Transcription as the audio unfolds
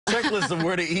list of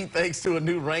where to eat thanks to a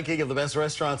new ranking of the best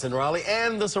restaurants in Raleigh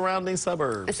and the surrounding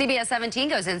suburbs. CBS 17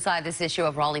 goes inside this issue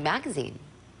of Raleigh Magazine.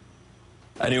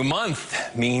 A new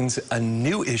month means a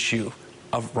new issue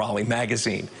of Raleigh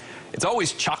Magazine. It's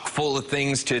always chock full of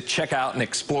things to check out and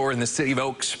explore in the City of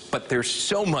Oaks, but there's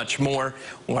so much more.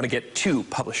 We want to get to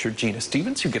publisher Gina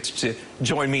Stephens, who gets to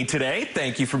join me today.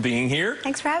 Thank you for being here.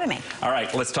 Thanks for having me. All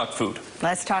right, let's talk food.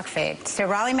 Let's talk food. So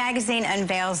Raleigh Magazine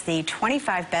unveils the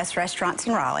 25 best restaurants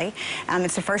in Raleigh.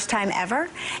 It's the first time ever,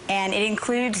 and it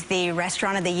includes the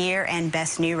Restaurant of the Year and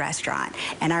Best New Restaurant.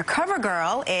 And our cover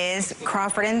girl is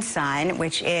Crawford & Son,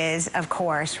 which is, of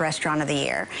course, Restaurant of the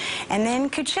Year. And then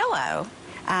Cucillo,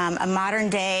 a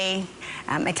modern-day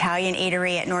Italian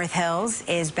eatery at North Hills,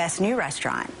 is Best New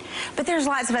Restaurant. But there's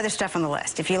lots of other stuff on the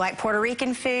list. If you like Puerto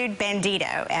Rican food,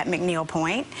 Bandito at McNeil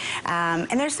Point.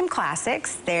 And there's some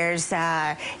classics. There's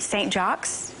St. Jacques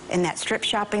in that strip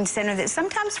shopping center that's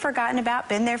sometimes forgotten about,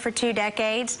 been there for 2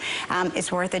 decades.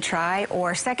 It's worth a try.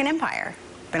 Or Second Empire,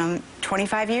 been on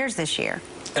 25 years this year.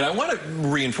 And I want to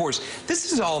reinforce,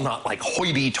 this is all not like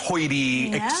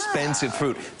hoity-toity, expensive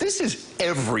food. This is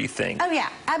everything. Oh, yeah,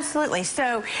 absolutely.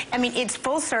 So, I mean, it's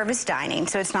full-service dining,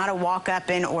 so it's not a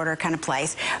walk-up-and-order kind of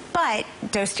place. But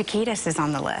Dos Taquitos is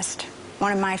on the list.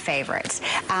 One of my favorites.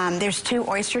 There's 2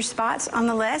 oyster spots on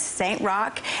the list, St.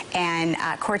 Roch and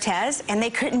Cortez, and they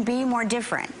couldn't be more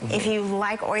different. If you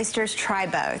like oysters, try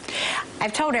both.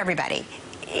 I've told everybody,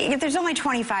 if there's only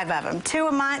 25 of them, 2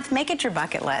 a month, make it your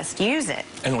bucket list. Use it.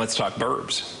 And let's talk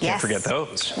burbs. Yes. Can't forget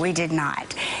those. We did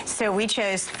not. So we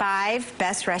chose 5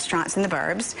 best restaurants in the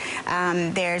burbs.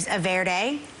 There's A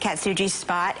Verde, Katsuji's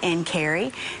spot in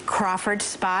Cary, Crawford's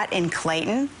spot in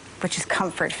Clayton, which is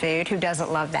comfort food. Who doesn't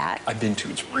love that? I've been to.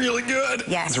 It's really good.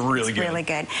 Yes, it's really good. Really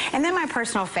good. And then my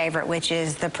personal favorite, which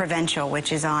is the Provincial,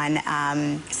 which is on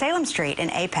Salem Street in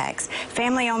Apex.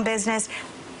 Family-owned business.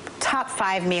 Top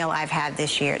 5 meal I've had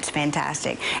this year. It's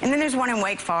fantastic. And then there's one in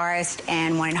Wake Forest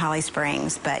and one in Holly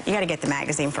Springs, but you got to get the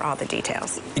magazine for all the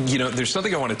details. You know, there's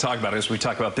something I want to talk about as we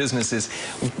talk about businesses.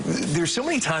 There's so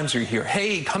many times where you hear,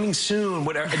 hey, coming soon,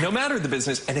 whatever, no matter the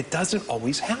business, and it doesn't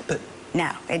always happen. No,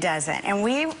 it doesn't. And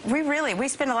we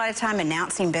spend a lot of time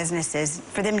announcing businesses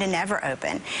for them to never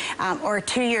open. Or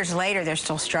 2 years later, they're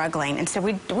still struggling. And so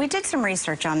we did some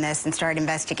research on this and started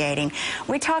investigating.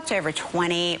 We talked to over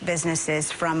 20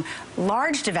 businesses from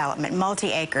large development,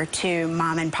 multi-acre, to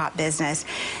mom and pop business,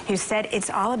 who said it's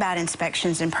all about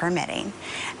inspections and permitting.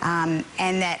 And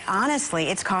that, honestly,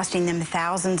 it's costing them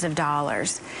thousands of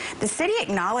dollars. The city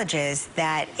acknowledges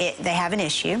that they have an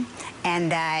issue and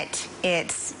that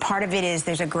part of it is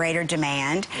there's a greater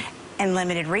demand and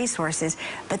limited resources.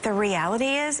 But the reality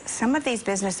is, some of these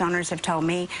business owners have told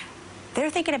me they're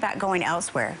thinking about going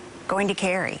elsewhere, going to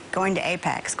Cary, going to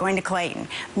Apex, going to Clayton,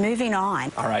 moving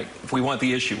on. All right, if we want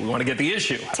the issue, we want to get the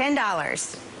issue.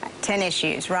 $10, 10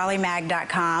 issues,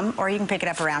 RaleighMag.com, or you can pick it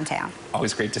up around town.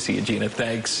 Always great to see you, Gina.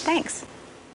 Thanks. Thanks.